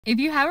If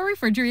you have a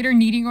refrigerator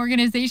needing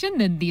organization,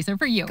 then these are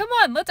for you. Come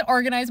on, let's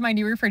organize my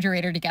new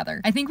refrigerator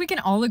together. I think we can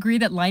all agree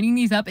that lining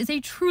these up is a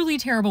truly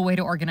terrible way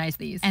to organize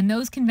these. And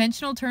those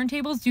conventional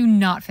turntables do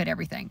not fit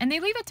everything. And they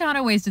leave a ton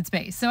of wasted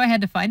space, so I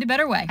had to find a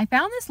better way. I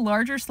found this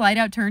larger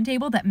slide-out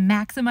turntable that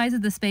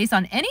maximizes the space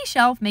on any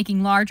shelf,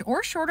 making large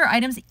or shorter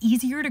items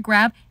easier to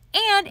grab.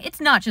 And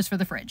it's not just for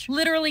the fridge.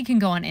 Literally can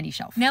go on any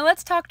shelf. Now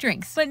let's talk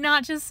drinks, but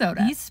not just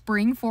soda. These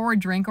spring-forward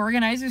drink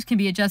organizers can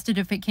be adjusted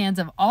to fit cans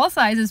of all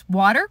sizes,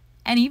 water,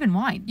 and even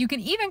wine. You can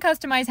even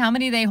customize how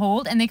many they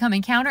hold, and they come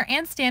in counter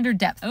and standard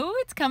depth. Oh,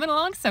 it's coming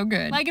along so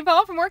good. Like and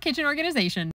follow for more kitchen organization.